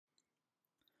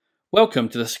Welcome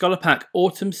to the ScholarPack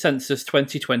Autumn Census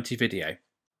 2020 video.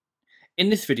 In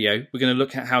this video, we're going to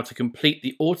look at how to complete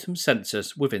the Autumn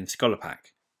Census within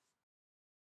ScholarPack.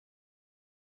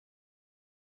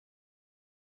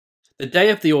 The day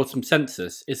of the Autumn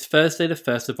Census is Thursday the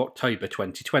 1st of October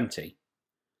 2020.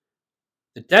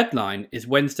 The deadline is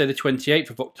Wednesday the 28th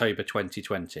of October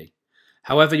 2020.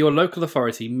 However, your local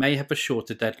authority may have a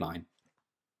shorter deadline.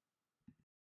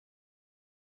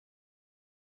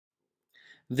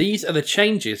 These are the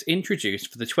changes introduced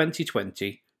for the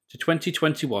 2020 to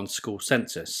 2021 school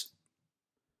census.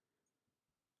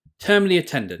 Termly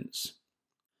attendance.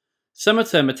 Summer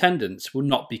term attendance will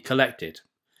not be collected.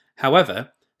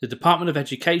 However, the Department of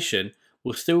Education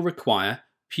will still require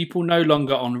pupil no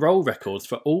longer on roll records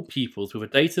for all pupils with a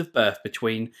date of birth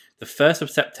between the 1st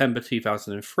of September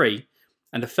 2003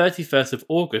 and the 31st of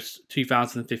August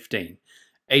 2015,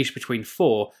 aged between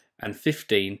 4 and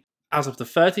 15 as of the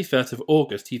 31st of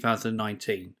August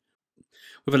 2019,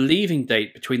 with a leaving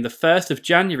date between the 1st of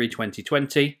January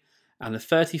 2020 and the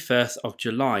 31st of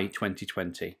July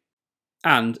 2020,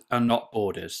 and are not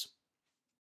borders.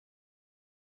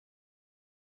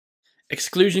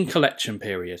 Exclusion collection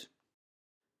period.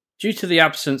 Due to the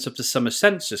absence of the summer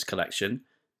census collection,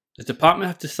 the department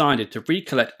have decided to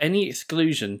recollect any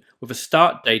exclusion with a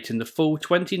start date in the full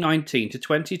 2019 to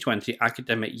 2020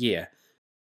 academic year.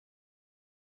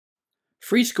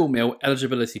 Free school meal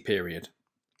eligibility period.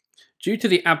 Due to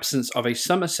the absence of a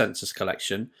summer census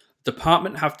collection, the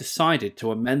department have decided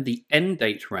to amend the end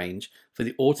date range for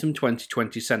the autumn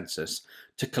 2020 census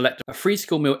to collect a free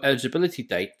school meal eligibility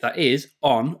date that is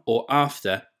on or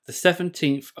after the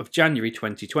 17th of January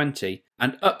 2020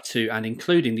 and up to and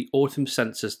including the autumn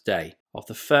census day of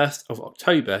the 1st of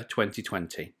October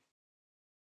 2020.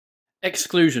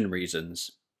 Exclusion reasons.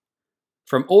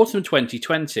 From autumn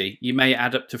 2020, you may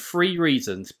add up to 3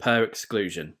 reasons per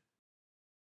exclusion.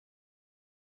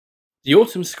 The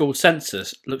autumn school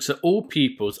census looks at all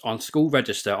pupils on school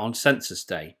register on census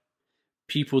day,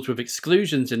 pupils with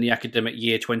exclusions in the academic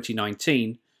year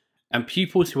 2019, and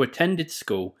pupils who attended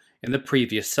school in the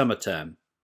previous summer term.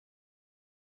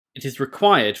 It is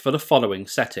required for the following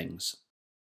settings.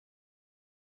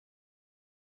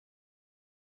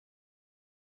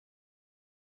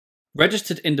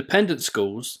 Registered independent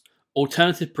schools,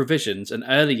 alternative provisions and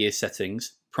early year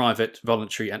settings, private,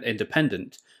 voluntary and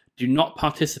independent, do not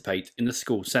participate in the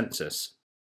school census.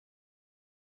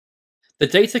 The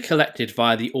data collected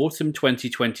via the autumn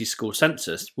 2020 school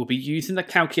census will be used in the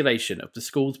calculation of the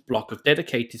school's block of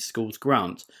dedicated schools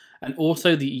grant and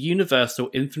also the universal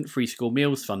infant free school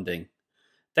meals funding.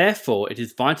 Therefore, it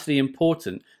is vitally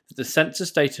important that the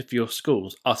census data for your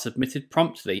schools are submitted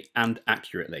promptly and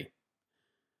accurately.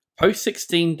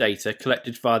 Post-16 data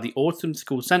collected via the autumn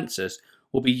school census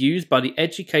will be used by the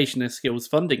Education and Skills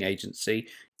Funding Agency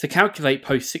to calculate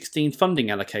post-16 funding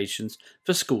allocations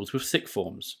for schools with sixth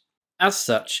forms. As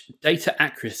such, data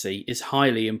accuracy is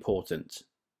highly important.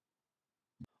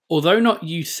 Although not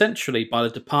used centrally by the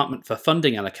Department for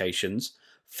funding allocations,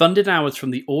 funded hours from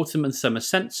the autumn and summer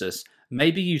census may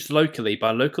be used locally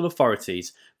by local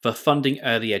authorities for funding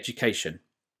early education.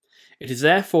 It is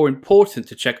therefore important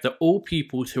to check that all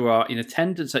pupils who are in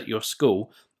attendance at your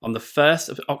school on the 1st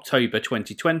of October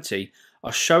 2020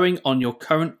 are showing on your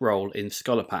current roll in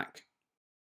ScholarPack.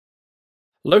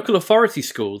 Local authority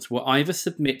schools will either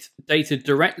submit data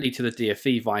directly to the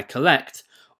DfE via Collect,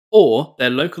 or their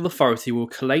local authority will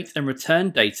collate and return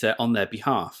data on their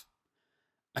behalf.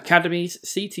 Academies,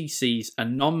 CTCs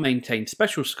and non-maintained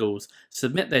special schools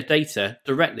submit their data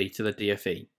directly to the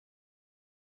DfE.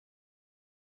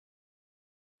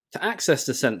 To access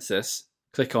the census,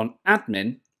 click on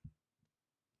Admin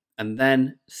and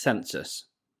then Census.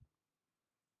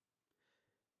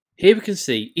 Here we can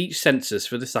see each census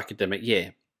for this academic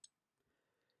year.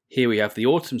 Here we have the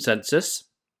autumn census,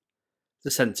 the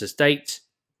census date,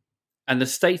 and the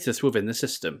status within the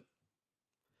system.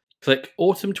 Click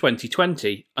Autumn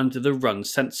 2020 under the Run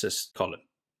Census column.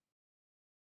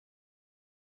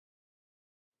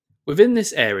 Within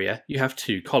this area, you have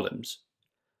 2 columns.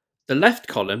 The left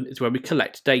column is where we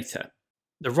collect data.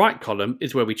 The right column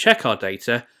is where we check our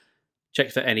data,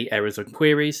 check for any errors and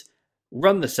queries,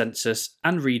 run the census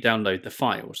and re-download the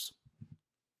files.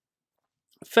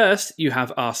 First, you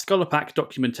have our ScholarPack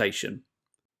documentation.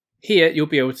 Here you'll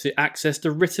be able to access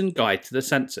the written guide to the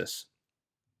census.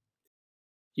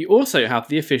 You also have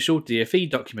the official DfE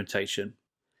documentation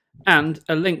and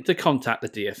a link to contact the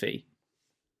DfE.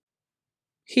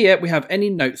 Here we have any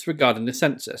notes regarding the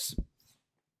census.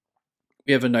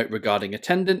 We have a note regarding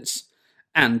attendance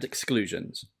and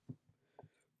exclusions.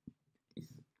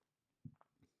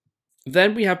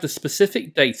 Then we have the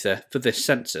specific data for this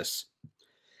census.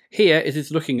 Here it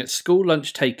is looking at school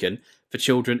lunch taken for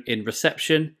children in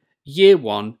reception, Year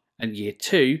 1 and Year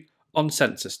 2 on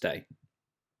Census Day.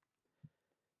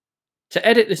 To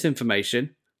edit this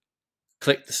information,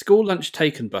 click the School Lunch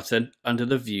Taken button under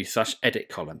the View/Edit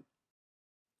column.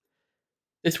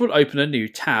 This will open a new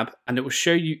tab and it will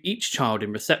show you each child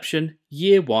in reception,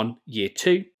 Year 1, Year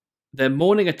 2, their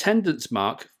morning attendance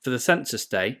mark for the Census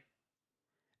Day,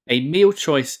 a meal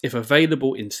choice if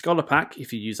available in ScholarPack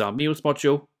if you use our Meals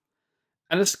module,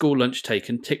 and a School Lunch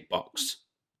Taken tick box.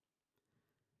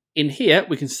 In here,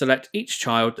 we can select each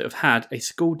child that have had a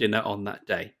school dinner on that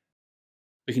day.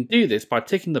 We can do this by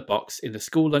ticking the box in the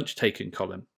School Lunch Taken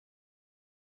column.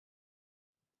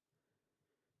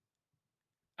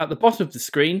 At the bottom of the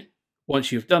screen,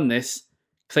 once you've done this,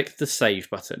 click the Save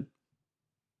button.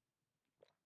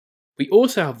 We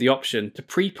also have the option to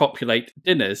pre-populate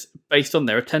dinners based on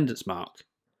their attendance mark.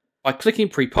 By clicking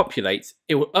Pre-populate,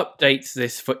 it will update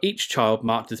this for each child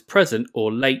marked as present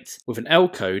or late with an L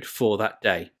code for that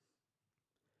day.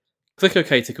 Click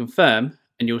OK to confirm,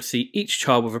 and you'll see each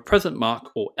child with a present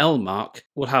mark or L mark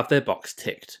will have their box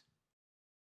ticked.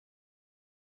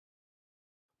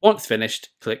 Once finished,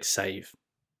 click Save.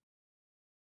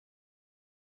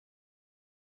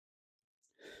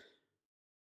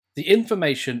 The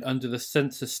information under the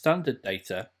census standard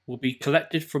data will be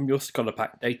collected from your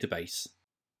ScholarPack database.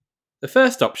 The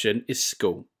first option is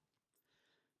School.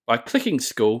 By clicking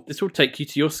School, this will take you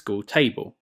to your school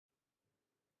table.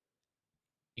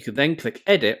 You can then click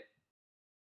Edit.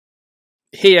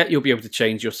 Here you'll be able to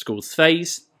change your school's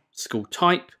phase, school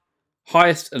type,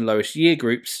 highest and lowest year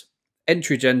groups,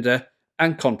 entry gender,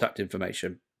 and contact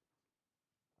information.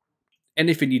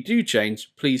 Anything you do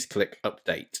change, please click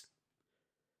Update.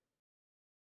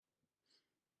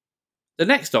 The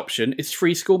next option is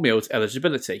free school meals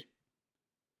eligibility.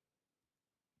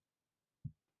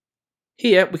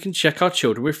 Here we can check our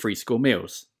children with free school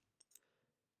meals.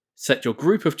 Set your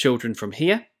group of children from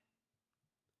here,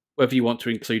 whether you want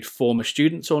to include former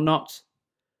students or not,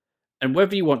 and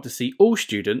whether you want to see all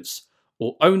students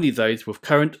or only those with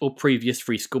current or previous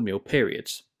free school meal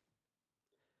periods.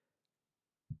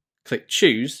 Click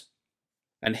Choose,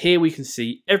 and here we can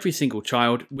see every single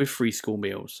child with free school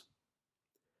meals.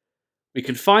 We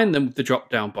can find them with the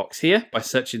drop-down box here by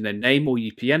searching their name or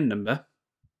UPN number,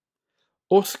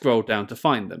 or scroll down to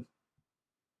find them.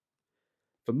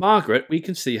 For Margaret, we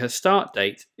can see her start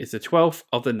date is the 12th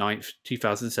of the 9th,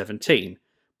 2017,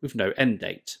 with no end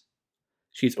date.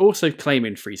 She is also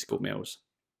claiming free school meals.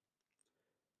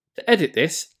 To edit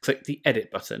this, click the Edit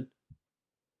button.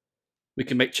 We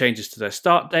can make changes to their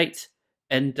start date,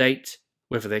 end date,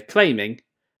 whether they're claiming,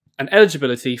 and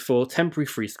eligibility for temporary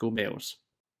free school meals.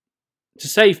 To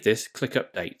save this, click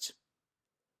Update.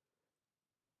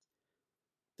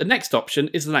 The next option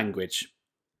is Language.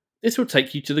 This will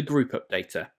take you to the Group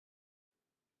Updater.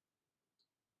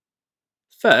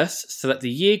 First, select the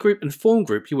year group and form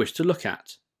group you wish to look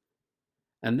at,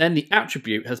 and then the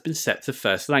attribute has been set to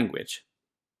First Language.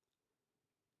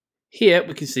 Here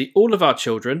we can see all of our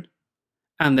children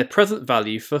and their present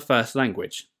value for First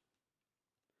Language.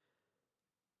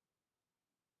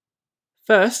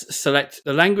 First, select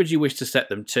the language you wish to set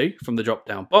them to from the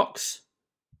drop-down box.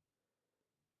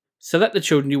 Select the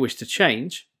children you wish to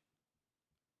change,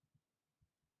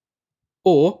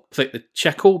 or click the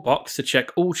Check All box to check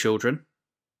all children,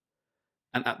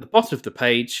 and at the bottom of the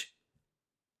page,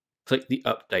 click the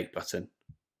Update button.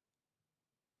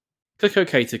 Click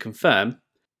OK to confirm,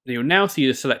 and you'll now see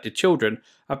the selected children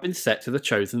have been set to the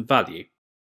chosen value.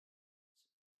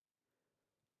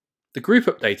 The Group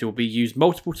Updater will be used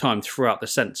multiple times throughout the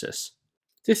census.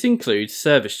 This includes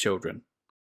service children.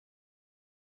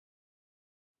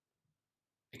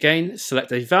 Again,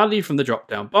 select a value from the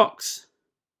drop-down box.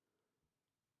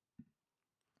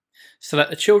 Select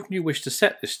the children you wish to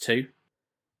set this to,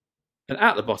 and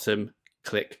at the bottom,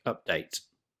 click Update.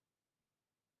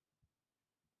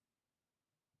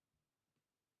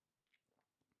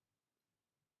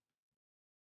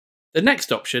 The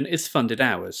next option is Funded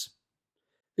Hours.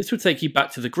 This will take you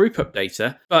back to the Group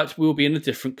Updater, but will be in a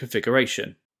different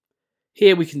configuration.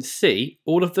 Here we can see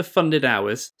all of the funded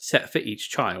hours set for each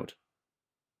child.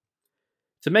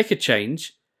 To make a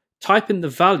change, type in the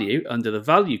value under the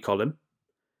Value column,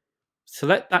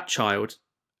 select that child,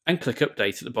 and click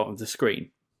Update at the bottom of the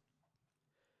screen.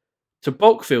 To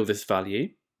bulk fill this value,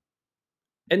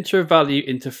 enter a value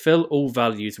into Fill All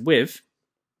Values With,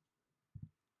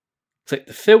 click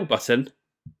the Fill button,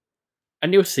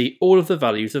 and you'll see all of the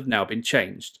values have now been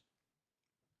changed.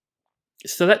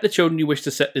 Select the children you wish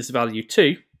to set this value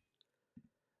to,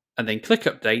 and then click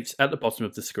Update at the bottom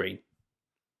of the screen.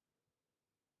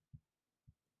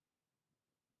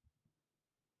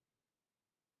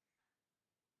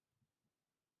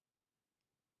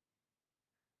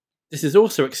 This is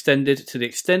also extended to the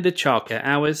extended childcare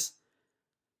hours,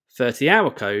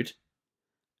 30-hour code,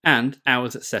 and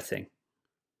hours at setting.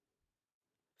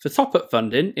 For top-up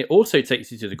funding, it also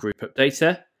takes you to the group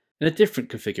updater in a different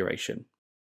configuration.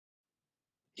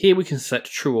 Here we can set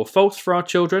true or false for our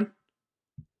children,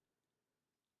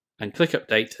 and click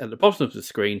Update at the bottom of the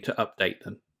screen to update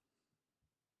them.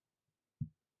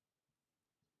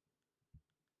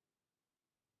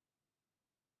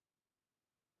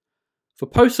 For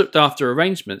post-looked-after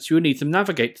arrangements, you will need to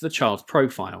navigate to the child's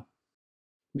profile.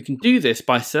 We can do this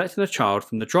by selecting a child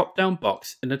from the drop-down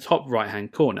box in the top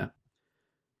right-hand corner.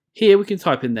 Here we can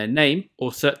type in their name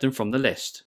or select them from the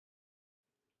list.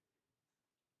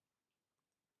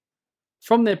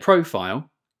 From their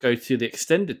profile, go to the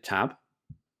Extended tab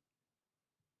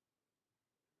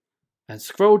and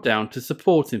scroll down to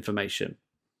Support Information.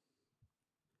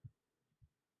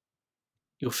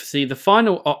 You'll see the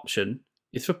final option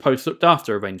is for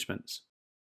post-looked-after arrangements.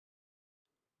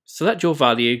 Select your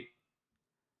value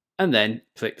and then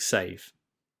click Save.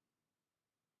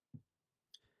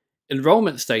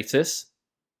 Enrolment status,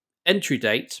 entry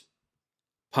date,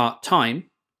 part-time,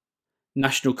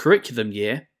 national curriculum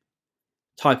year,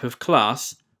 type of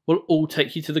class will all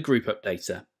take you to the group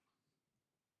updater.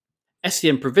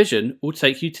 SEN provision will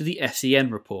take you to the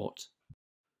SEN report.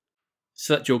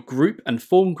 Select your group and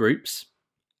form groups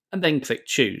and then click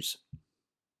Choose.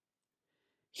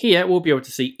 Here we'll be able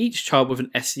to see each child with an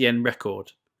SEN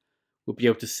record. We'll be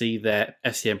able to see their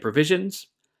SEN provisions,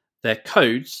 their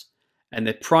codes, and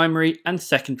their primary and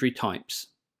secondary types.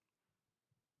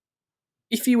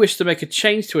 If you wish to make a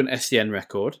change to an SEN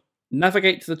record,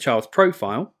 navigate to the child's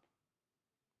profile,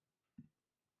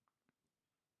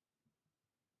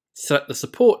 select the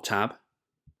Support tab,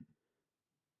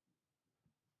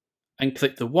 and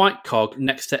click the white cog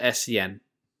next to SEN.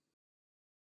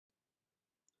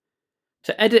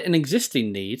 To edit an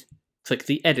existing need, click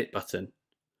the Edit button,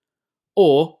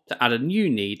 or to add a new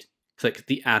need, click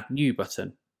the Add New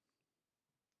button.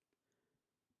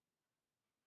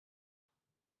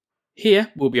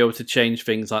 Here we'll be able to change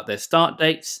things like their start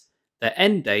dates, their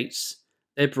end dates,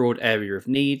 their broad area of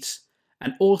needs,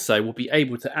 and also we'll be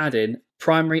able to add in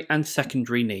primary and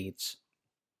secondary needs.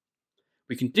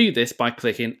 We can do this by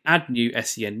clicking Add New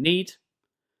SEN Need,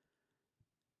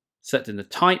 selecting the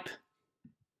type,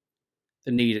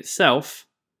 the need itself,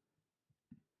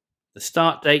 the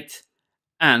start date,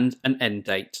 and an end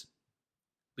date.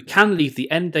 We can leave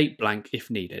the end date blank if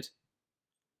needed.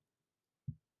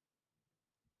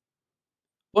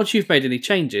 Once you've made any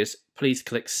changes, please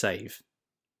click Save.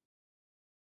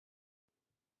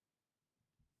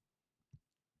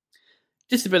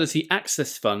 Disability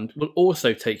Access Fund will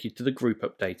also take you to the group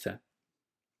updater.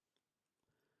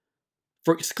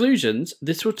 For exclusions,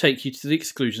 this will take you to the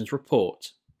exclusions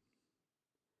report.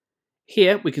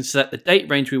 Here we can select the date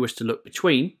range we wish to look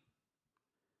between,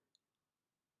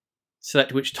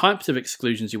 select which types of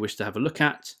exclusions you wish to have a look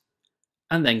at,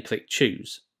 and then click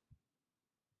Choose.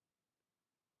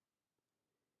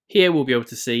 Here we'll be able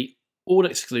to see all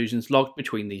exclusions logged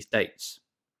between these dates.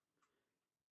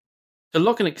 To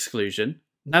log an exclusion,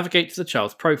 navigate to the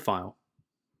child's profile.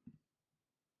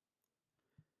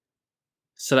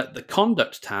 Select the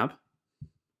Conduct tab,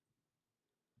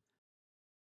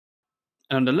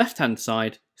 and on the left-hand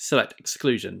side, select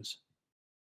Exclusions.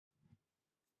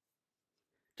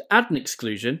 To add an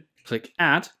exclusion, click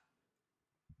Add,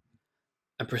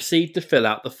 and proceed to fill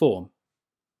out the form.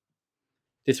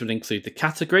 This will include the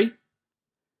category,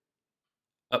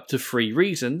 up to 3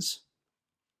 reasons,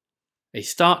 a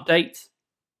start date,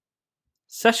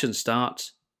 session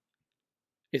start,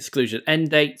 exclusion end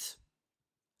date,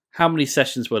 how many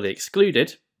sessions were they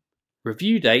excluded,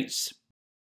 review dates,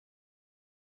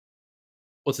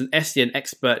 was an SEN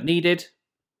expert needed,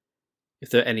 if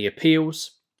there are any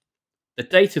appeals, the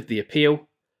date of the appeal,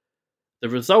 the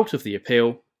result of the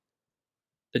appeal,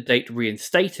 the date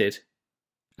reinstated,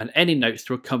 and any notes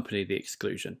to accompany the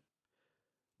exclusion.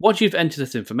 Once you've entered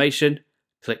this information,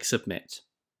 click Submit.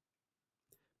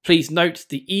 Please note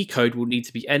the E-code will need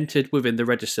to be entered within the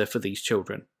register for these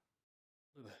children.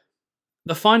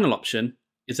 The final option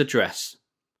is Address.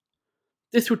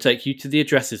 This will take you to the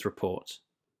Addresses report.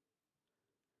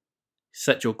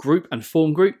 Select your group and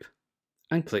form group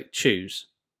and click Choose.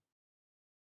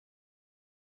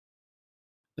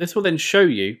 This will then show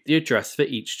you the address for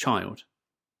each child.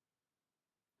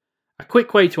 A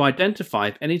quick way to identify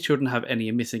if any children have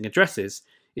any missing addresses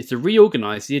is to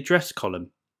reorganise the address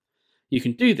column. You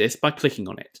can do this by clicking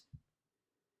on it.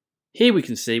 Here we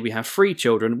can see we have 3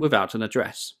 children without an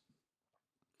address.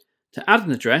 To add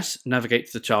an address, navigate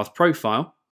to the child's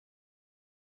profile,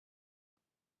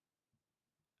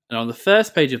 and on the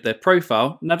first page of their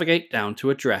profile, navigate down to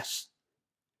Address.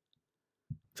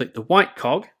 Click the white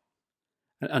cog,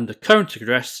 and under Current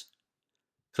Address,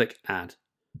 click Add.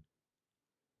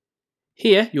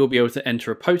 Here you will be able to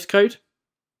enter a postcode,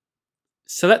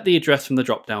 select the address from the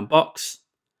drop-down box,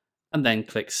 and then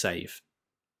click Save.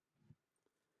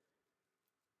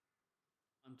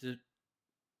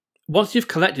 Once you've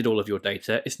collected all of your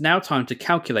data, it's now time to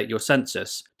calculate your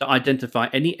census to identify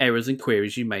any errors and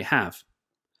queries you may have.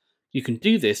 You can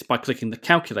do this by clicking the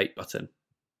Calculate button.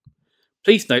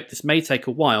 Please note this may take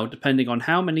a while depending on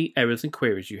how many errors and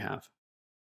queries you have.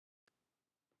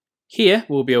 Here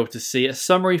we'll be able to see a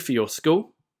summary for your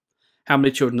school, how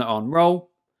many children are on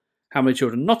roll, how many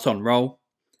children not on roll,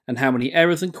 and how many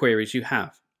errors and queries you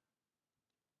have.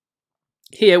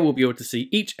 Here we'll be able to see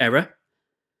each error,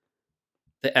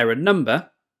 the error number,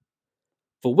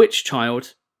 for which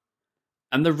child,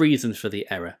 and the reason for the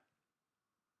error.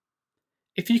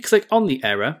 If you click on the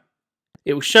error,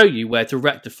 it will show you where to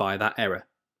rectify that error.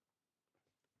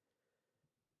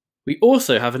 We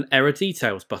also have an Error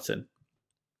Details button.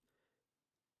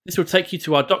 This will take you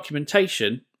to our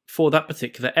documentation for that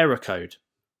particular error code.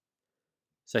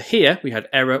 So here we had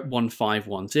error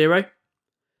 1510.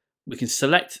 We can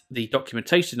select the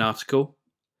documentation article,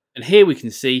 and here we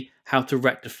can see how to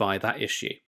rectify that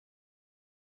issue.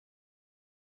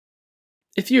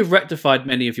 If you have rectified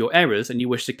many of your errors and you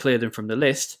wish to clear them from the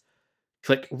list,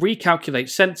 click Recalculate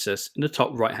Census in the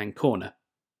top right-hand corner.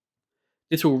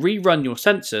 This will rerun your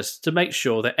census to make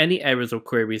sure that any errors or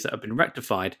queries that have been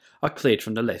rectified are cleared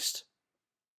from the list.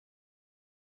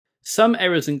 Some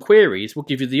errors and queries will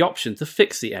give you the option to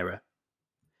fix the error.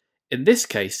 In this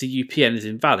case, the UPN is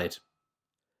invalid.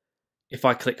 If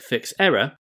I click Fix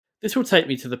Error, this will take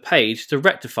me to the page to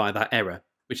rectify that error,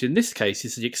 which in this case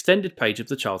is the extended page of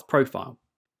the child's profile.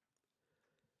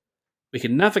 We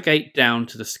can navigate down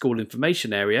to the school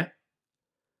information area.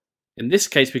 In this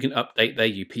case, we can update their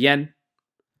UPN,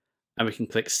 and we can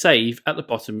click Save at the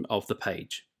bottom of the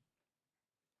page.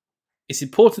 It's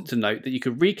important to note that you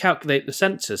can recalculate the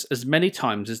census as many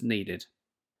times as needed.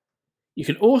 You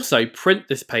can also print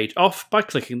this page off by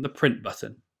clicking the Print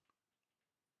button.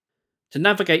 To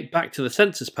navigate back to the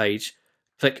census page,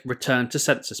 click Return to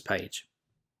Census page.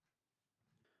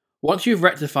 Once you've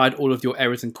rectified all of your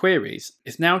errors and queries,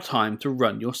 it's now time to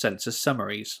run your census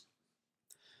summaries.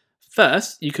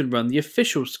 First, you can run the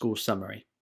official school summary.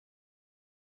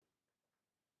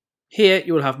 Here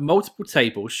you will have multiple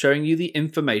tables showing you the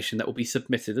information that will be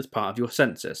submitted as part of your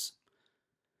census.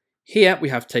 Here we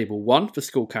have Table 1 for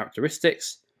school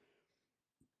characteristics,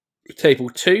 Table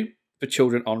 2 for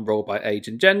children on roll by age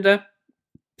and gender,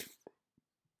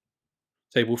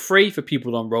 Table 3 for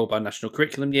pupils on roll by national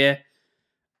curriculum year,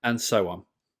 and so on.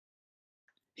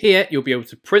 Here you'll be able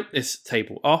to print this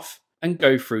table off and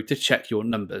go through to check your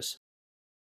numbers.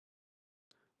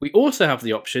 We also have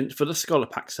the option for the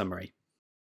ScholarPack summary.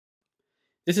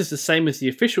 This is the same as the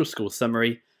official school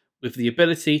summary with the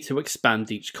ability to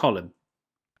expand each column.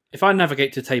 If I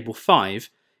navigate to Table 5,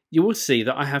 you will see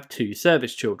that I have 2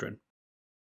 service children.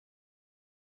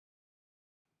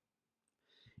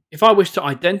 If I wish to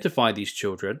identify these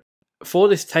children, for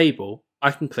this table I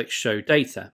can click Show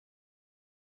Data.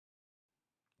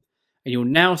 And you'll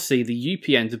now see the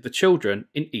UPNs of the children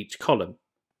in each column.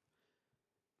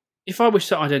 If I wish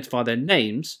to identify their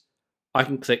names, I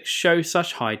can click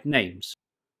Show/Hide Names.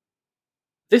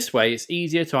 This way it's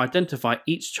easier to identify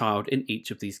each child in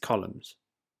each of these columns.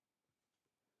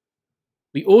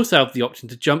 We also have the option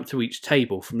to jump to each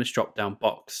table from this drop-down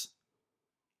box.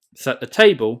 Select the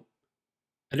table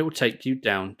and it will take you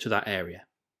down to that area.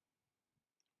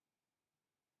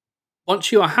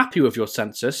 Once you are happy with your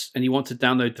census and you want to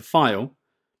download the file,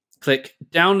 click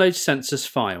Download Census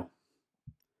File.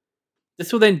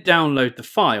 This will then download the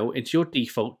file into your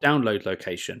default download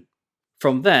location.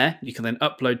 From there, you can then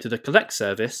upload to the Collect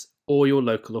service or your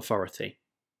local authority.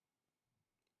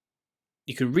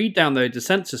 You can re-download the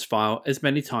census file as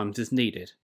many times as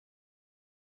needed.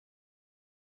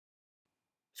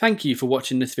 Thank you for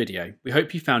watching this video. We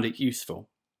hope you found it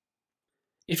useful.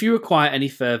 If you require any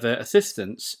further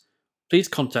assistance, please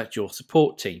contact your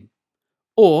support team,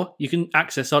 or you can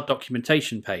access our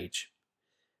documentation page.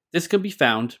 This can be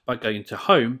found by going to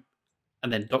Home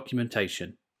and then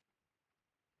Documentation.